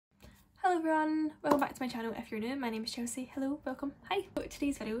Hello everyone, welcome back to my channel. If you're new, my name is Chelsie. Hello, welcome, hi. So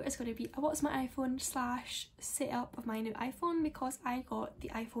today's video is going to be a what's my iPhone slash setup of my new iPhone because I got the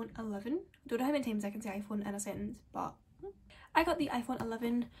iPhone 11. Don't know how many times I can say iPhone in a sentence, but I got the iPhone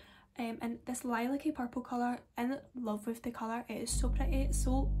 11 in this lilac-y purple colour. In love with the colour, it is so pretty.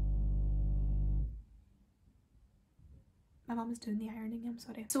 So my mum is doing the ironing, I'm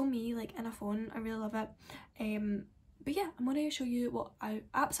sorry. So me, like in a phone, I really love it. But yeah, I'm going to show you what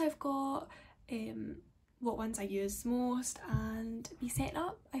apps I've got, what ones I use most, and be setting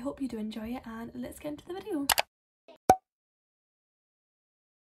up. I hope you do enjoy it, and let's get into the video.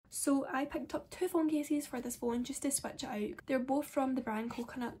 So I picked up two phone cases for this phone just to switch it out. They're both from the brand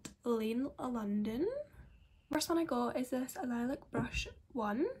Coconut Lane, London. First one I got is this lilac brush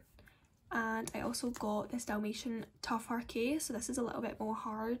one. And I also got this Dalmatian tougher case, so this is a little bit more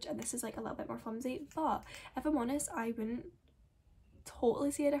hard and this is like a little bit more flimsy, but if I'm honest I wouldn't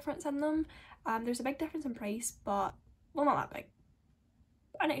totally see a difference in them. There's a big difference in price, but well, not that big,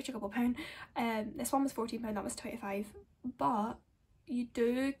 an extra couple pound. This one was £14, that was £25, but you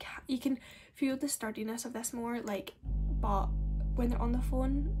can feel the sturdiness of this more, like, but when they're on the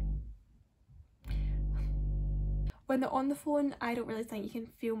phone I don't really think you can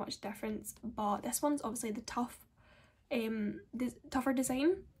feel much difference. But this one's obviously the tougher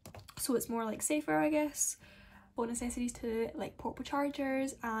design, so it's more like safer, I guess. Phone accessories too, like portable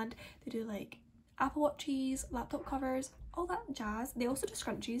chargers, and they do like Apple Watches, laptop covers, all that jazz. They also do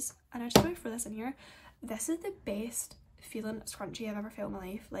scrunchies, and I just want to throw this in here. This is the best feeling scrunchie I've ever felt in my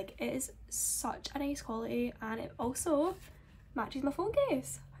life. Like, it is such a nice quality, and it also matches my phone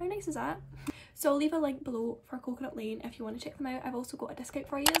case. How nice is that? So I'll leave a link below for Coconut Lane if you want to check them out. I've also got a discount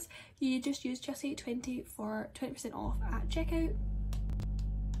for you. You just use Chelsie20 for 20% off at checkout.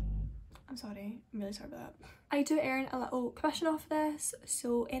 I'm sorry, I'm really sorry about that. I do earn a little commission off this,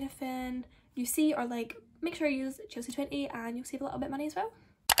 so anything you see or like, make sure you use Chelsie20 and you'll save a little bit of money as well.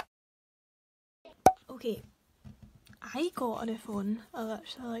 Okay, I got a new phone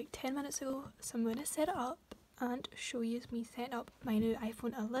literally like 10 minutes ago, so I'm going to set it up and show you me setting up my new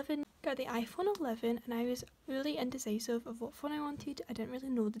iPhone 11. Got the iPhone 11 and I was really indecisive of what phone I wanted. I didn't really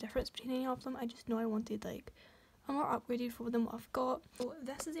know the difference between any of them. I just know I wanted like a more upgraded phone than what I've got. So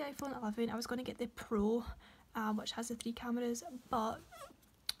this is the iPhone 11. I was going to get the Pro, which has the 3 cameras, but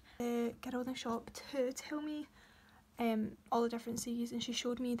the girl in the shop to tell me all the differences, and she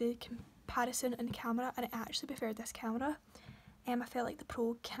showed me the comparison in the camera, and I actually preferred this camera. I felt like the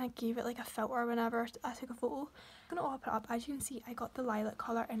Pro kind of gave it like a filter whenever I took a photo. I'm going to open it up. As you can see, I got the lilac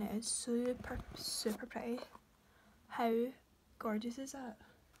colour and it is super, super pretty. How gorgeous is that?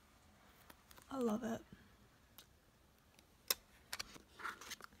 I love it.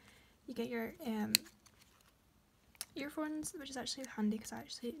 You get your earphones, which is actually handy because I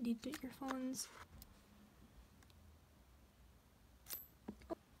actually need earphones.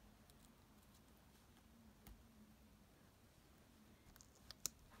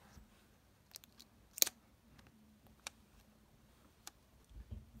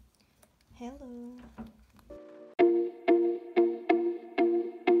 Hello.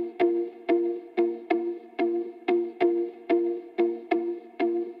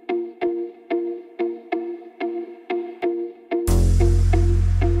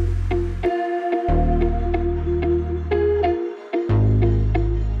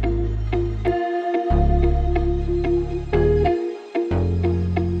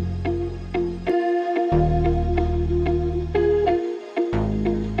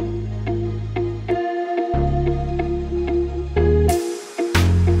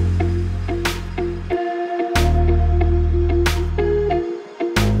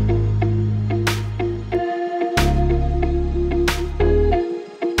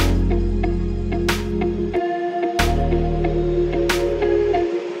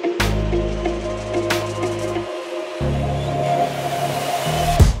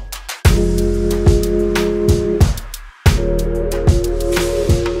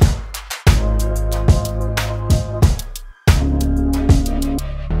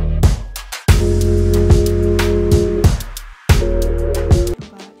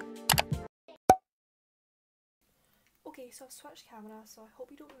 Okay, so I've switched camera, so I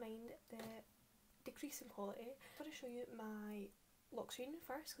hope you don't mind the decrease in quality. I'm going to show you my lock screen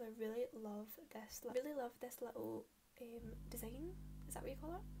first because I really love this. Little design. Is that what you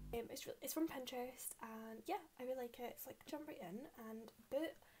call it? It's from Pinterest, and yeah, I really like it. It's like jump right in and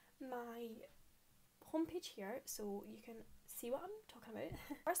put my homepage here so you can see what I'm talking about.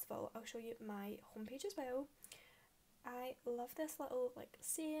 First of all, I'll show you my homepage as well. I love this little like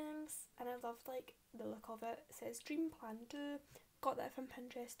sayings, and I love like the look of it. It says dream plan do, got that from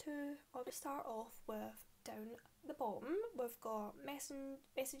Pinterest too. I'll start off with down the bottom, we've got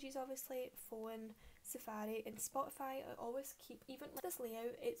messages obviously, phone, Safari and Spotify. I always keep, even like this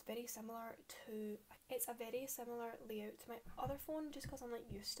layout, it's a very similar layout to my other phone just because I'm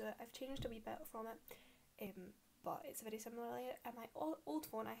like used to it. I've changed a wee bit from it, but it's a very similar layout. And my old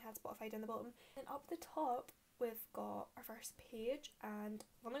phone I had Spotify down the bottom. And up the top we've got our first page, and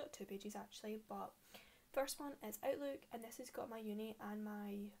I've only got 2 pages actually, but first one is Outlook, and this has got my uni and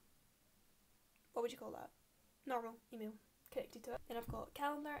my, what would you call that, normal email connected to it. Then I've got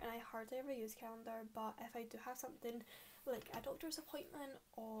calendar, and I hardly ever use calendar, but if I do have something like a doctor's appointment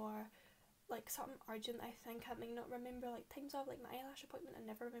or like something urgent, I think I may not remember like times of, like my eyelash appointment, I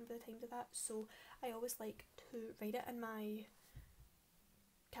never remember the times of that, so I always like to write it in my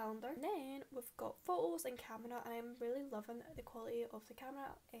calendar. And then we've got photos and camera, and I'm really loving the quality of the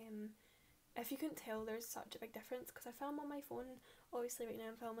camera. If you couldn't tell, there's such a big difference because I film on my phone. Obviously right now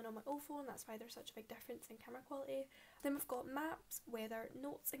I'm filming on my old phone, that's why there's such a big difference in camera quality. Then we've got maps, weather,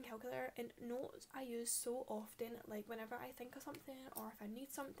 notes and calculator. And notes I use so often, like whenever I think of something, or if I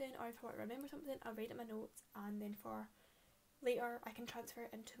need something, or if I want to remember something, I write in my notes, and then for later I can transfer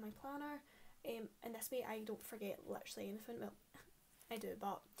it into my planner, and this way I don't forget literally anything. Well, I do,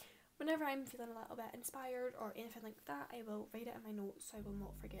 but whenever I'm feeling a little bit inspired or anything like that, I will write it in my notes so I will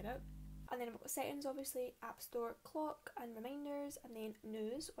not forget it. And then I've got settings obviously, app store, clock and reminders, and then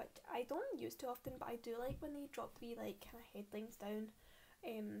news, which I don't use too often, but I do like when they drop the like kind of headlines down.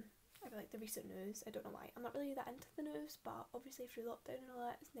 I really like the recent news. I don't know why, I'm not really that into the news, but obviously through lockdown and all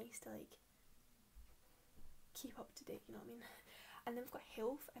that, it's nice to like keep up to date, you know what I mean. And then we've got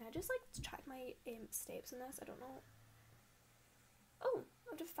health, and I just like to track my steps in this. I don't know. Oh,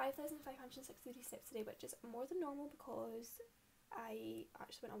 I've done 5,563 steps today, which is more than normal because I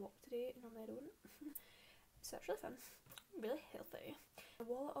actually went on a walk today, and normally I don't. So that's really fun, really healthy. The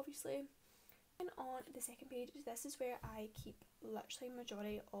wallet obviously. And on the second page, this is where I keep literally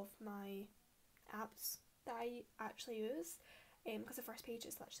majority of my apps that I actually use. Because the first page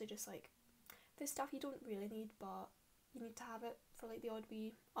is literally just like the stuff you don't really need, but you need to have it for like the odd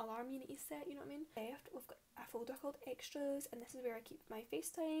wee alarm you need to set, you know what I mean. Left, we've got a folder called extras, and this is where I keep my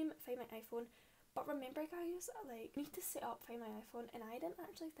FaceTime, Find My iPhone. But remember guys, like you need to set up Find My iPhone, and I didn't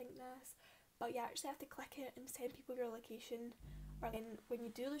actually think this, but you actually have to click it and send people your location, or then when you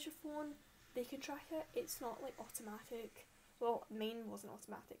do lose your phone, they can track it. It's not like automatic. Well, mine wasn't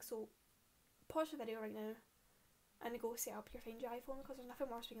automatic, so pause the video right now and go set up your Find Your iPhone, because there's nothing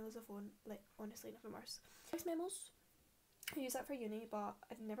worse when you lose a phone, like honestly nothing worse. Voice memos, I use that for uni, but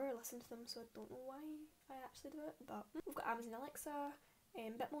I've never listened to them, so I don't know why I actually do it. But we've got Amazon Alexa,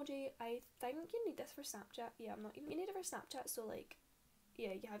 Bitmoji. I think you need this for Snapchat. Yeah, you need it for Snapchat, so like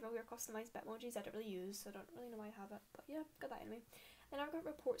yeah, you have all your customized Bitmojis I don't really use, so I don't really know why I have it, but yeah, got that anyway. Then I've got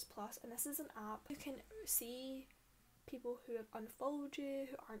Reports Plus, and this is an app you can see people who have unfollowed you,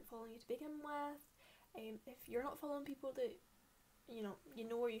 who aren't following you to begin with. If you're not following people that you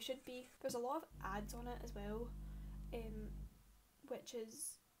know where you should be. There's a lot of ads on it as well, which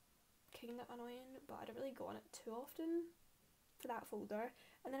is kind of annoying, but I don't really go on it too often for that folder.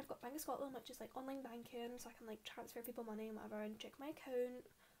 And then I've got Bank of Scotland, which is like online banking, so I can like transfer people money and whatever, and check my account,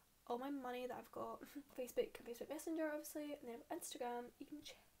 all my money that I've got. Facebook and Facebook Messenger obviously, and then I've Instagram. You can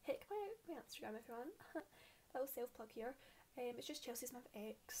check my Instagram if you want. Little self plug here. It's just Chelsea Smith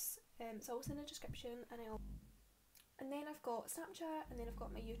X. It's always in the description, and then I've got Snapchat, and then I've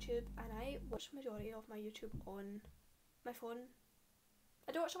got my YouTube, and I watch the majority of my YouTube on my phone.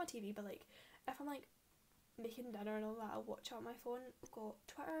 I don't watch it on my TV, but like if I'm like making dinner and all that, I'll watch it on my phone. I've got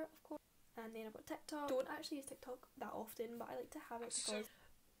Twitter, of course, and then I've got TikTok. Don't actually use TikTok that often, but I like to have it because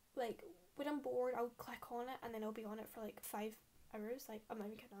like when I'm bored, I'll click on it and then I'll be on it for like 5 hours. Like I'm not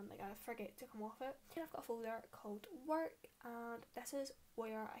even kidding, like I forget to come off it. Then I've got a folder called Work, and this is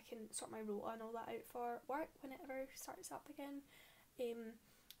where I can sort my rota and all that out for work whenever it starts up again.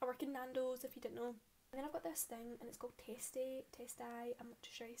 I work in Nando's, if you didn't know. And then I've got this thing, and it's called Testi, I'm not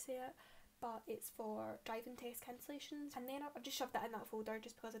too sure how you say it, but it's for driving test cancellations. And then I've just shoved that in that folder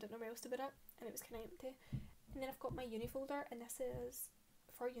just because I didn't know where else to put it, and it was kind of empty. And then I've got my uni folder, and this is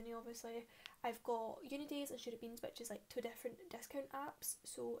for uni obviously. I've got Uni Days and Student Beans, which is like 2 different discount apps,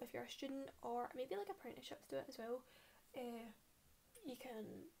 so if you're a student or maybe like apprenticeships do it as well, you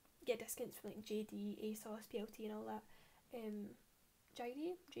can get discounts from like JD, ASOS, PLT and all that.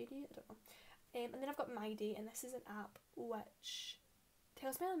 JD, I don't know. And then I've got My Day, and this is an app which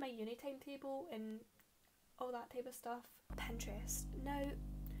tells me my uni timetable and all that type of stuff. Pinterest. Now,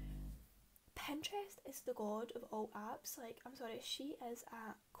 Pinterest is the god of all apps. Like, I'm sorry, she is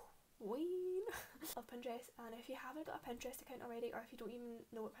a queen. Love Pinterest, and if you haven't got a Pinterest account already, or if you don't even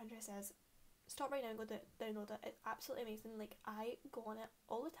know what Pinterest is, stop right now and go download it. It's absolutely amazing. Like, I go on it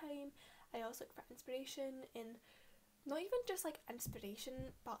all the time. I also look for inspiration in, not even just like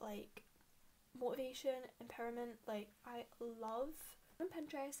inspiration, but like motivation, empowerment. Like, I love on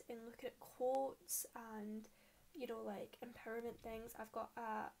Pinterest and looking at quotes and, you know, like empowerment things. I've got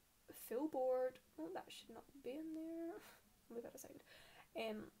a full board. Oh, that should not be in there. Move that aside.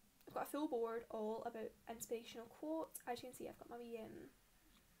 I've got a full board all about inspirational quotes. As you can see, I've got my wee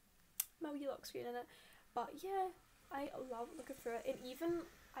lock screen in it. But yeah, I love looking through it, and even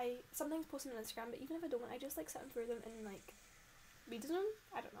I sometimes post them on Instagram, but even if I don't, I just like sitting through them and like reading them.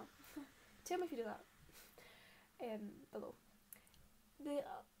 I don't know. Tell me if you do that below. The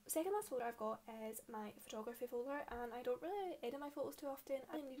second last folder I've got is my photography folder, and I don't really edit my photos too often.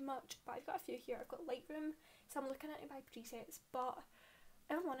 I don't need much, but I've got a few here. I've got Lightroom, so I'm looking at it by presets, but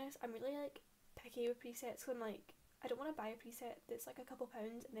if I'm honest, I'm really like picky with presets, so I'm like, I don't want to buy a preset that's like a couple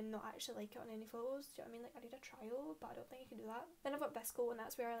pounds and then not actually like it on any photos. Do you know what I mean? Like, I need a trial, but I don't think you can do that. Then I've got Visco, and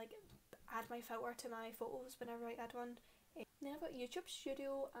that's where I like add my filter to my photos whenever I add one. Then I've got YouTube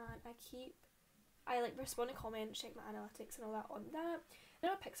Studio, and I like respond to comments, check my analytics and all that on that. Then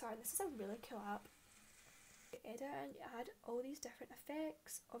I've got Pixar, and this is a really cool app. You edit and you add all these different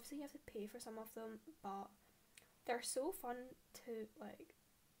effects. Obviously you have to pay for some of them, but they're so fun to like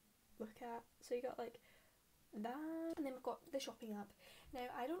look at. So you got like that, and then we've got the shopping app. Now,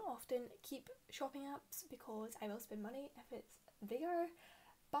 I don't often keep shopping apps because I will spend money if it's bigger,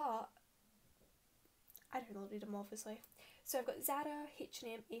 but I downloaded them obviously. So I've got Zara,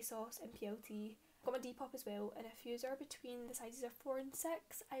 H&M, ASOS and PLT. I've got my Depop as well, and if you are between the sizes of 4 and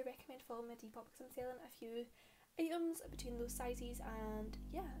 6, I recommend following my Depop because I'm selling a few items between those sizes, and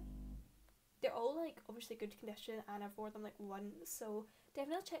yeah, they're all like obviously good condition, and I've worn them like once, so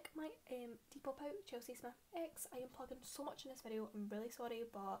definitely check my Depop out, Chelsie Smith X. I am plugging so much in this video, I'm really sorry,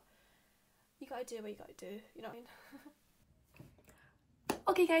 but you gotta do what you gotta do, you know what I mean?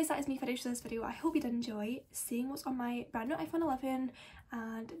 Okay guys, that is me finished with this video. I hope you did enjoy seeing what's on my brand new iPhone 11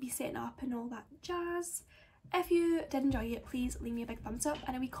 and me setting up and all that jazz. If you did enjoy it, please leave me a big thumbs up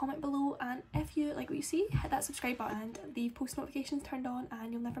and a wee comment below, and if you like what you see, hit that subscribe button and leave post notifications turned on,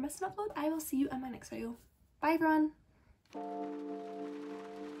 and you'll never miss an upload. I will see you in my next video. Bye everyone!